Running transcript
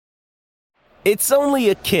It's only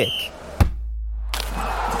a kick,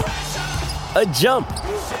 a jump,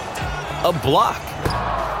 a block.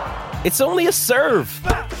 It's only a serve.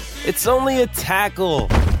 It's only a tackle,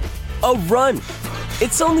 a run.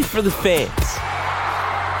 It's only for the fans.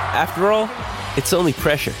 After all, it's only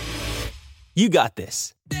pressure. You got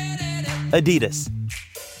this. Adidas.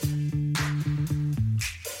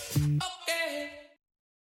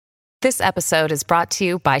 This episode is brought to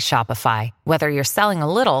you by Shopify. Whether you're selling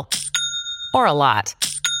a little or a lot,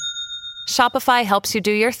 Shopify helps you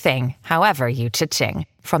do your thing, however you cha-ching.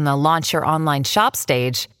 From the launch your online shop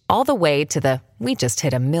stage, all the way to the we just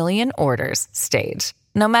hit 1 million orders stage.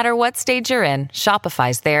 No matter what stage you're in,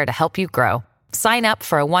 Shopify's there to help you grow. Sign up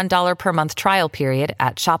for a $1 per month trial period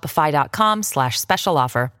at shopify.com/special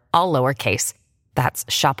offer, all lowercase. That's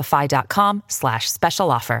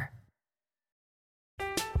shopify.com/special offer.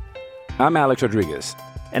 I'm Alex Rodriguez.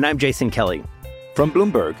 And I'm Jason Kelly. From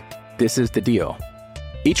Bloomberg, this is The Deal.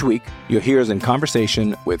 Each week, you'll hear us in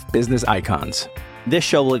conversation with business icons. This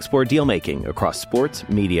show will explore deal-making across sports,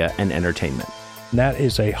 media, and entertainment. That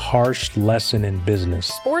is a harsh lesson in business.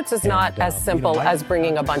 Sports is not as simple as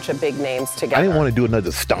bringing a bunch of big names together. I didn't want to do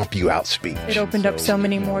another stomp you out speech. It opened up so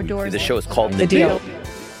many more doors. The show is called The Deal.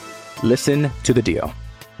 Listen to The Deal.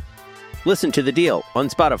 Listen to The Deal on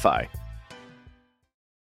Spotify.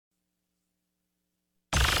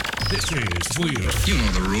 This is Twitter. You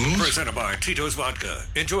know the rules. Presented by Tito's Vodka.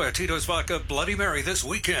 Enjoy a Tito's Vodka Bloody Mary this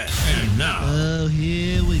weekend. And now. Oh,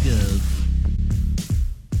 here we go.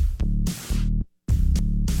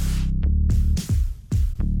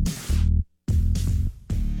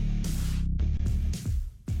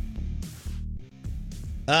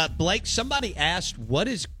 Blake, somebody asked, what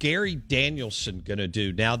is Gary Danielson going to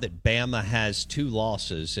do now that Bama has 2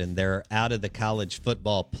 losses and they're out of the college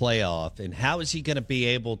football playoff? And how is he going to be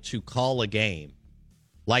able to call a game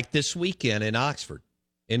like this weekend in Oxford,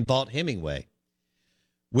 in Vaught-Hemingway,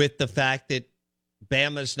 with the fact that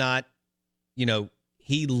Bama's not,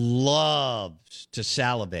 he loves to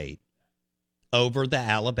salivate over the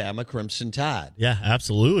Alabama Crimson Tide. Yeah,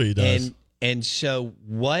 absolutely he does. And so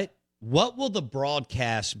what will the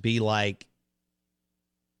broadcast be like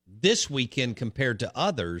this weekend compared to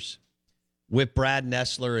others with Brad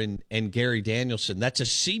Nessler and Gary Danielson? That's a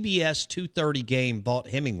CBS 2:30 game,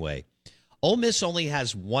 Vaught-Hemingway. Ole Miss only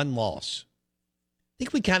has 1 loss. I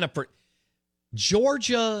think we kind of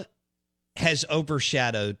Georgia has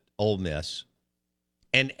overshadowed Ole Miss,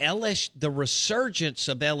 and the resurgence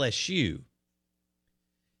of LSU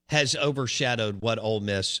has overshadowed what Ole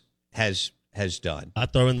Miss has done. I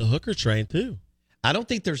throw in the Hooker train, too. I don't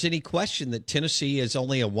think there's any question that Tennessee is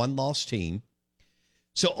only a 1-loss team.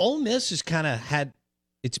 So Ole Miss has kind of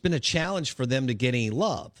it's been a challenge for them to get any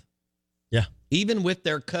love. Yeah. Even with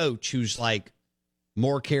their coach, who's like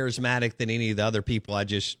more charismatic than any of the other people I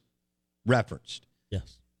just referenced.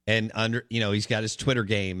 Yes. And he's got his Twitter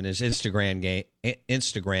game and his Instagram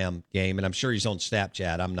game, and I'm sure he's on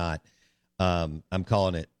Snapchat. I'm not. I'm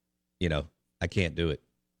calling it, I can't do it.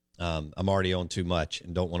 I'm already on too much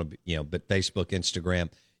and don't want to be, but Facebook,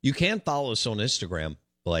 Instagram. You can follow us on Instagram,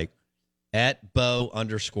 Blake, at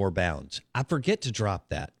 @Bo_Bounds. I forget to drop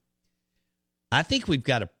that. I think we've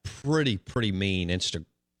got a pretty mean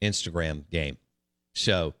Instagram game.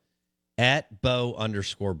 So at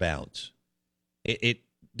 @Bo_Bounds. It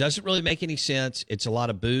doesn't really make any sense. It's a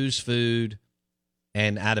lot of booze, food,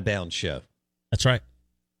 and out of bounds show. That's right.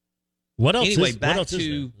 What else? Anyway, is, back what else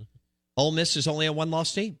to Ole Miss is only a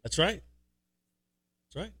 1-loss team. That's right.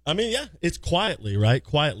 That's right. I mean, yeah, it's quietly, right?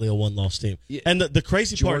 Quietly a 1-loss team. Yeah. And the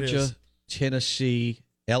crazy part is Georgia, Tennessee,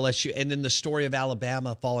 LSU, and then the story of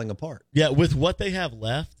Alabama falling apart. Yeah, with what they have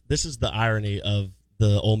left, this is the irony of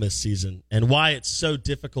the Ole Miss season and why it's so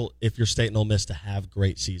difficult if you're State and Ole Miss to have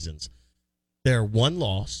great seasons. They're 1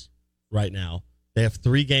 loss right now. They have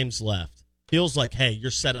 3 games left. Feels like, hey,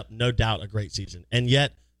 you're set up, no doubt, a great season. And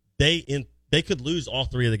yet they could lose all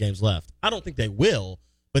 3 of the games left. I don't think they will,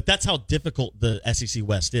 but that's how difficult the SEC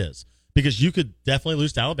West is. Because you could definitely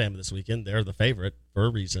lose to Alabama this weekend. They're the favorite for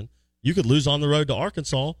a reason. You could lose on the road to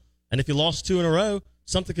Arkansas, and if you lost 2 in a row,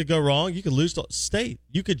 something could go wrong. You could lose to State.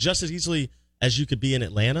 You could just as easily as you could be in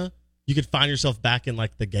Atlanta, you could find yourself back in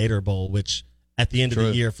like the Gator Bowl, which at the end of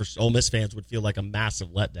the year for Ole Miss fans would feel like a massive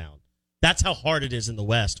letdown. That's how hard it is in the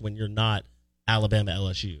West when you're not Alabama,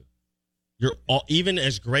 LSU. Even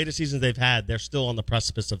as great a seasons they've had, they're still on the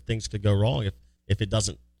precipice of things could go wrong if it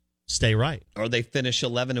doesn't stay right. Or they finish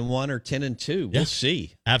 11-1 or 10-2. We'll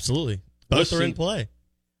see. Absolutely. Both are in play.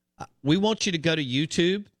 We want you to go to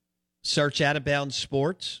YouTube, search Out of Bounds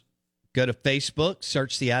Sports. Go to Facebook,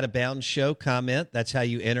 search the Out of Bounds Show, comment. That's how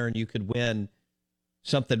you enter, and you could win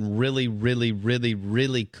something really, really, really,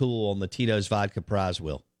 really cool on the Tito's Vodka prize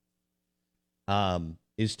wheel.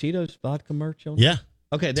 Is Tito's Vodka merch on? Yeah.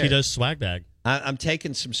 Okay, there. Tito's swag bag. I'm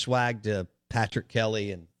taking some swag to Patrick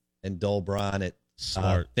Kelly and Dole Bryan at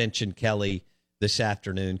Finch and Kelly this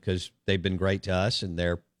afternoon because they've been great to us, and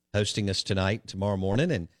they're hosting us tonight and tomorrow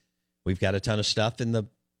morning, and we've got a ton of stuff in the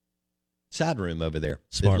side room over there.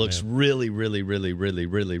 Smart, it looks man. really, really, really, really,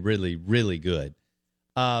 really, really, really good.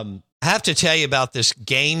 I have to tell you about this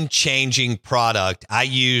game-changing product I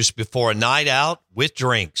use before a night out with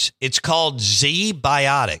drinks. It's called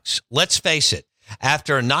Z-Biotics. Let's face it,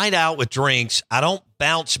 after a night out with drinks, I don't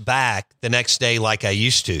bounce back the next day like I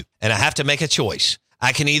used to, and I have to make a choice.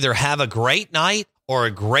 I can either have a great night or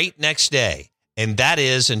a great next day, and that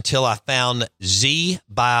is until I found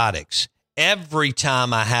Z-Biotics. Every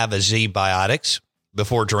time I have a Z-Biotics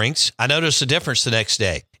before drinks, I notice a difference the next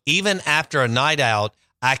day. Even after a night out,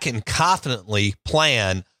 I can confidently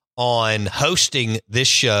plan on hosting this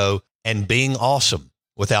show and being awesome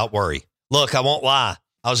without worry. Look, I won't lie.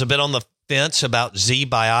 I was a bit on the fence about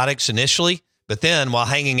Z-Biotics initially, but then while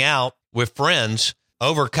hanging out with friends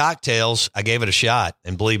over cocktails, I gave it a shot.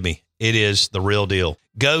 And believe me, it is the real deal.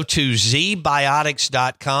 Go to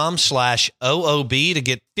zbiotics.com/OOB to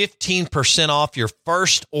get 15% off your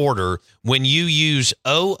first order when you use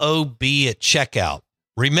OOB at checkout.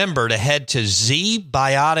 Remember to head to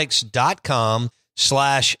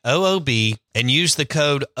zbiotics.com/OOB and use the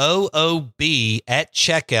code OOB at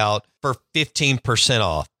checkout for 15%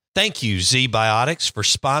 off. Thank you, Z-Biotics, for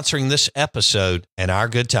sponsoring this episode and our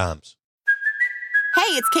good times.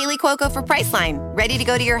 Hey, it's Kaylee Cuoco for Priceline. Ready to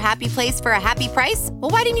go to your happy place for a happy price? Well,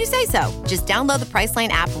 why didn't you say so? Just download the Priceline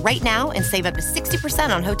app right now and save up to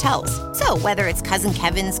 60% on hotels. So whether it's Cousin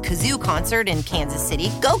Kevin's Kazoo Concert in Kansas City,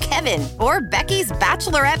 go Kevin, or Becky's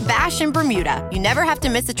Bachelorette Bash in Bermuda, you never have to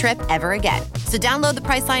miss a trip ever again. So download the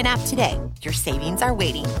Priceline app today. Your savings are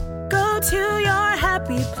waiting. Go to your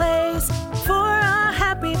happy place for a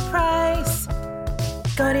happy price.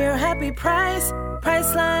 Go to your happy price,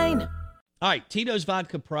 Priceline. All right, Tito's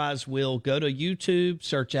Vodka Prize Wheel. Go to YouTube,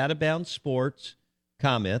 search Out of Bounds Sports,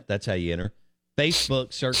 comment. That's how you enter.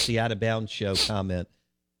 Facebook, search the Out of Bounds Show, comment.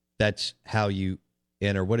 That's how you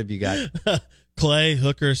enter. What have you got? Clay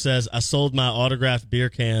Hooker says, I sold my autographed beer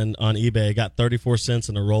can on eBay. Got 34 cents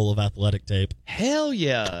and a roll of athletic tape. Hell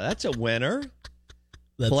yeah, that's a winner.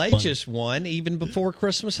 Clay just won even before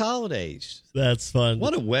Christmas holidays. That's fun.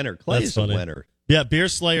 What a winner. Clay's a winner. Yeah, Beer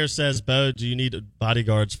Slayer says, Bo, do you need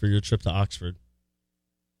bodyguards for your trip to Oxford?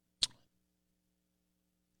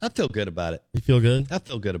 I feel good about it. You feel good? I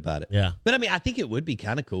feel good about it. Yeah. But, I mean, I think it would be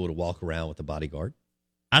kind of cool to walk around with a bodyguard.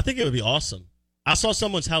 I think it would be awesome. I saw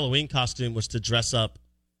someone's Halloween costume was to dress up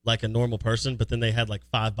like a normal person, but then they had like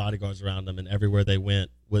 5 bodyguards around them, and everywhere they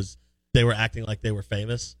went they were acting like they were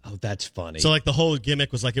famous. Oh, that's funny. So, like, the whole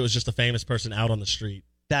gimmick was like it was just a famous person out on the street.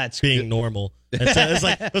 That's being good. Normal. And so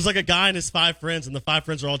it was like a guy and his 5 friends, and the 5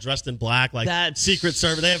 friends are all dressed in black, like that's Secret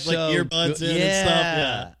Service. They have like earbuds in and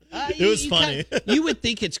stuff. Yeah, it was funny. You would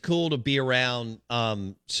think it's cool to be around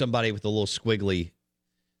somebody with a little squiggly,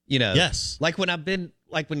 Yes. Like when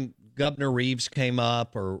Governor Reeves came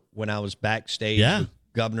up, or when I was backstage with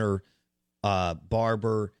Governor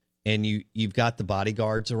Barber, and you've got the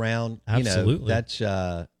bodyguards around. Absolutely. That's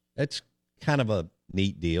kind of a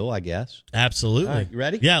neat deal, I guess. Absolutely. All right, you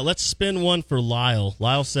ready? Yeah, let's spin one for Lyle.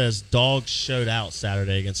 Lyle says Dogs showed out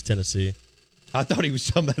Saturday against Tennessee. I thought he was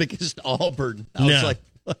talking about against Auburn. I was like,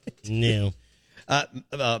 what? No.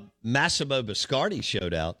 Massimo Biscardi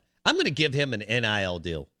showed out. I'm going to give him an NIL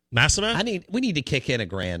deal. Massimo? We need to kick in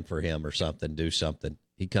 $1,000 for him or something. Do something.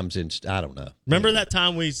 He comes in. I don't know. Remember that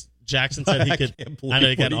time Jackson said he could. I know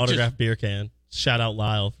he got an autographed beer can. Shout out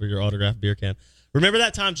Lyle for your autographed beer can. Remember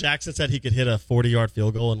that time Jackson said he could hit a 40-yard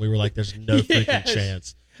field goal, and we were like, "There's no freaking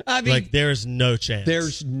chance." I mean, like, there's no chance.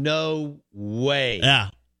 There's no way. Yeah.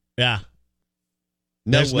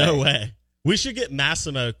 There's no way. We should get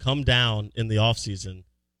Massimo come down in the offseason,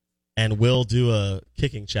 and we'll do a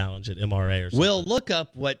kicking challenge at MRA or something. We'll look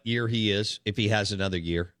up what year he is if he has another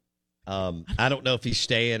year. I don't know if he's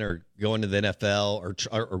staying or going to the NFL or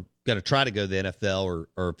going to try to go to the NFL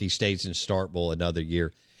or if he stays in Starkville another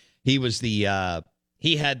year. He was he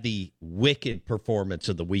had the wicked performance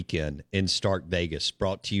of the weekend in Stark Vegas,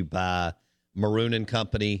 brought to you by Maroon and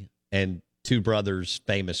Company and Two Brothers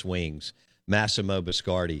Famous Wings, Massimo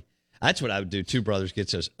Biscardi. That's what I would do. Two Brothers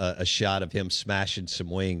gets a shot of him smashing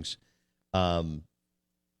some wings at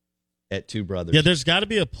Two Brothers. Yeah, there's got to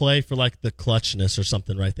be a play for like the clutchness or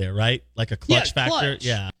something right there, right? Like a clutch factor. Clutch.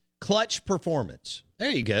 Yeah. Clutch performance.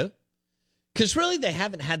 There you go. Because really, they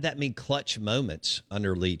haven't had that many clutch moments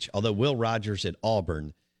under Leach, although Will Rogers at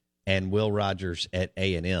Auburn and Will Rogers at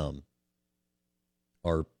A&M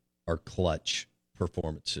are clutch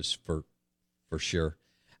performances for sure.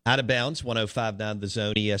 Out of Bounds, 105.9 The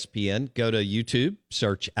Zone, ESPN. Go to YouTube,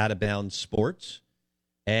 search Out of Bounds Sports,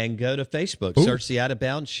 and go to Facebook, search the Out of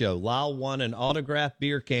Bounds Show. Lyle won an autographed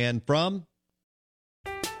beer can from...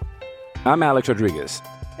 I'm Alex Rodriguez.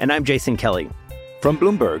 And I'm Jason Kelly. From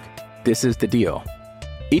Bloomberg, this is The Deal.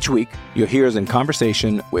 Each week, you'll hear us in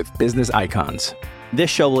conversation with business icons. This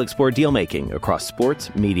show will explore deal-making across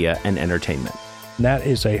sports, media, and entertainment. That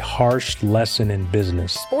is a harsh lesson in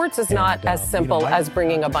business. Sports is not as simple as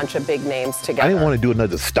bringing a bunch of big names together. I didn't want to do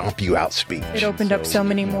another stomp you out speech. It opened up so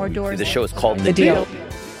many more doors. The show is called The Deal.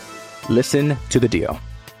 Listen to The Deal.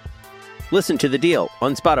 Listen to The Deal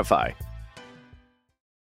on Spotify.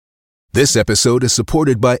 This episode is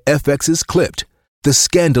supported by FX's Clipped, the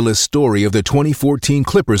scandalous story of the 2014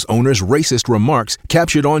 Clippers owner's racist remarks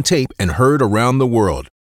captured on tape and heard around the world.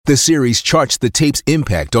 The series charts the tape's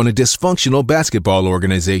impact on a dysfunctional basketball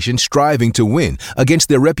organization striving to win against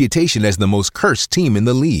their reputation as the most cursed team in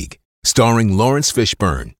the league. Starring Lawrence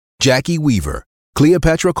Fishburne, Jackie Weaver,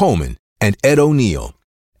 Cleopatra Coleman, and Ed O'Neill.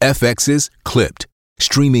 FX's Clipped,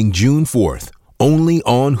 streaming June 4th, only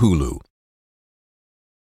on Hulu.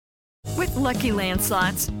 With Lucky Land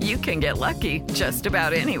Slots, you can get lucky just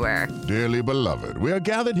about anywhere. Dearly beloved, we are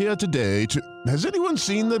gathered here today to... Has anyone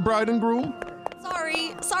seen the bride and groom?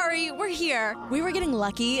 Sorry, we're here. We were getting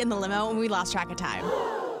lucky in the limo and we lost track of time.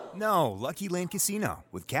 No, Lucky Land Casino,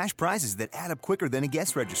 with cash prizes that add up quicker than a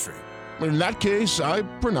guest registry. In that case, I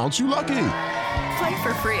pronounce you lucky. Play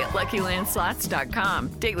for free at LuckyLandSlots.com.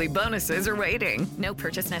 Daily bonuses are waiting. No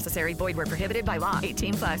purchase necessary. Void where prohibited by law.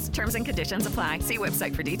 18+. Terms and conditions apply. See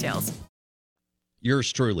website for details.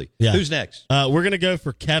 Yours truly. Yeah. Who's next? We're going to go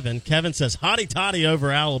for Kevin. Kevin says, hotty toddy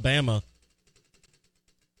over Alabama.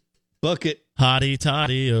 Book it. Hotty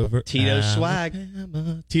toddy over Tito's swag.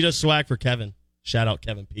 Tito's swag for Kevin. Shout out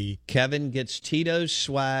Kevin P. Kevin gets Tito's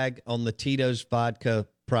swag on the Tito's Vodka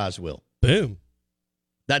prize wheel. Boom.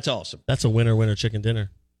 That's awesome. That's a winner chicken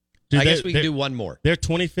dinner. Dude, I guess we can do one more. Their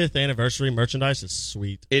 25th anniversary merchandise is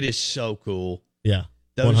sweet. It is so cool. Yeah.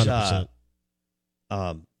 Those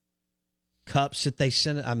 100%. Cups that they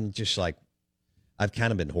sent, I'm just like, I've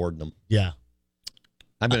kind of been hoarding them. Yeah.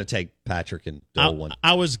 I'm going to take Patrick and Dole one.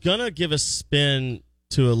 I was going to give a spin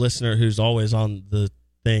to a listener who's always on the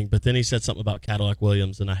thing, but then he said something about Cadillac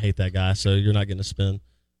Williams, and I hate that guy, so you're not getting a spin.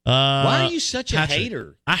 Why are you such Patrick, a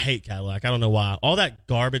hater? I hate Cadillac. I don't know why. All that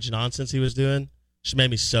garbage nonsense he was doing just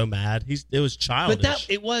made me so mad. It was childish. But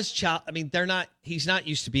it was child. I mean, he's not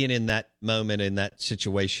used to being in that moment, in that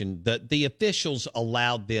situation. The officials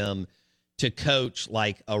allowed them to coach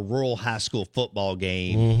like a rural high school football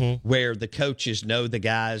game where the coaches know the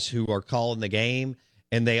guys who are calling the game,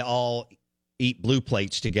 and they all eat blue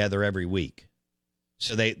plates together every week.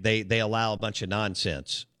 So they allow a bunch of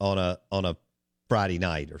nonsense on a Friday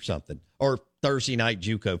night or something, or Thursday night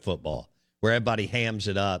JUCO football, where everybody hams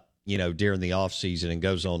it up, during the off season and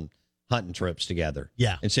goes on hunting trips together.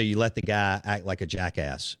 Yeah. And so you let the guy act like a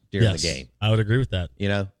jackass during the game. I would agree with that.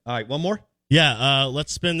 All right, one more. Yeah,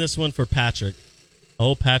 let's spin this one for Patrick.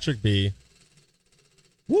 Old Patrick B.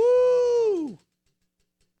 Woo!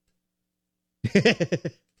 All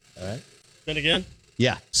right. Spin again?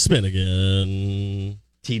 Yeah. Spin again.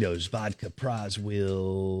 Tito's Vodka prize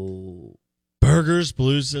wheel. Burgers,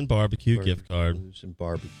 Blues, and Barbecue gift card. Blues and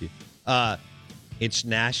Barbecue. It's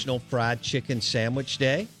National Fried Chicken Sandwich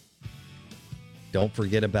Day. Don't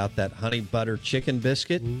forget about that honey butter chicken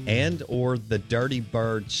biscuit and or the Dirty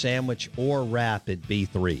Bird sandwich or wrap at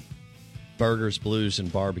B3. Burgers, Blues,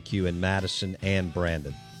 and Barbecue in Madison and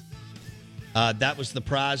Brandon. That was the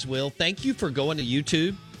prize wheel. Thank you for going to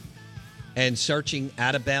YouTube and searching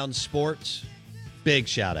Out of Bounds Sports. Big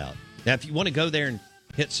shout out. Now, if you want to go there and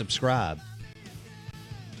hit subscribe,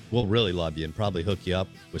 we'll really love you and probably hook you up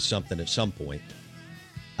with something at some point.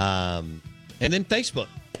 And then Facebook.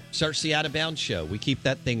 Search the Out of Bounds Show. We keep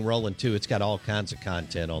that thing rolling, too. It's got all kinds of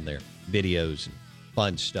content on there, videos and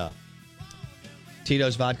fun stuff.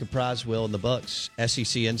 Tito's Vodka prize wheel in the books.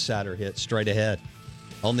 SEC Insider hit straight ahead.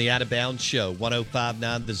 On the Out of Bounds Show,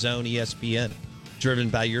 105.9 The Zone ESPN. Driven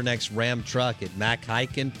by your next Ram truck at Mack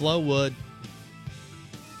Hike in Flowood.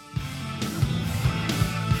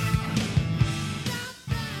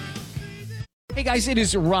 Hey, Hey, guys, it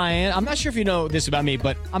is Ryan. I'm not sure if you know this about me,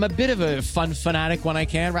 but I'm a bit of a fun fanatic when I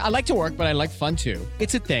can. I like to work, but I like fun, too.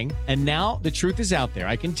 It's a thing. And now the truth is out there.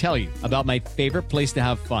 I can tell you about my favorite place to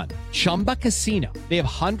have fun. Chumba Casino. They have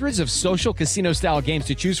hundreds of social casino-style games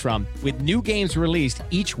to choose from with new games released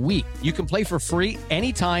each week. You can play for free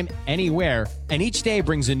anytime, anywhere, and each day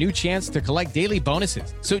brings a new chance to collect daily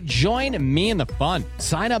bonuses. So join me in the fun.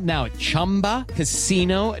 Sign up now at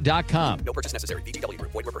ChumbaCasino.com. No purchase necessary. VGW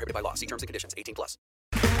Group. Void where prohibited by law. See terms and conditions. 18+.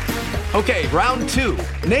 Okay, round two.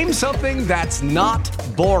 Name something that's not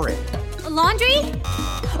boring. A laundry?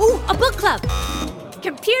 Ooh, a book club.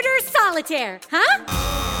 Computer solitaire, huh?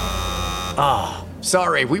 Ah,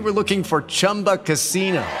 sorry. We were looking for Chumba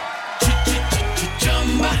Casino.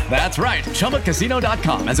 That's right.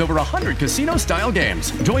 ChumbaCasino.com has over 100 casino-style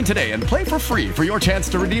games. Join today and play for free for your chance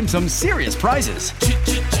to redeem some serious prizes.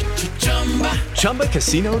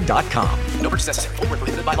 ChumbaCasino.com. No purchase necessary. Void where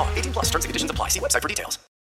prohibited by law. 18+. Terms and conditions apply. See website for details.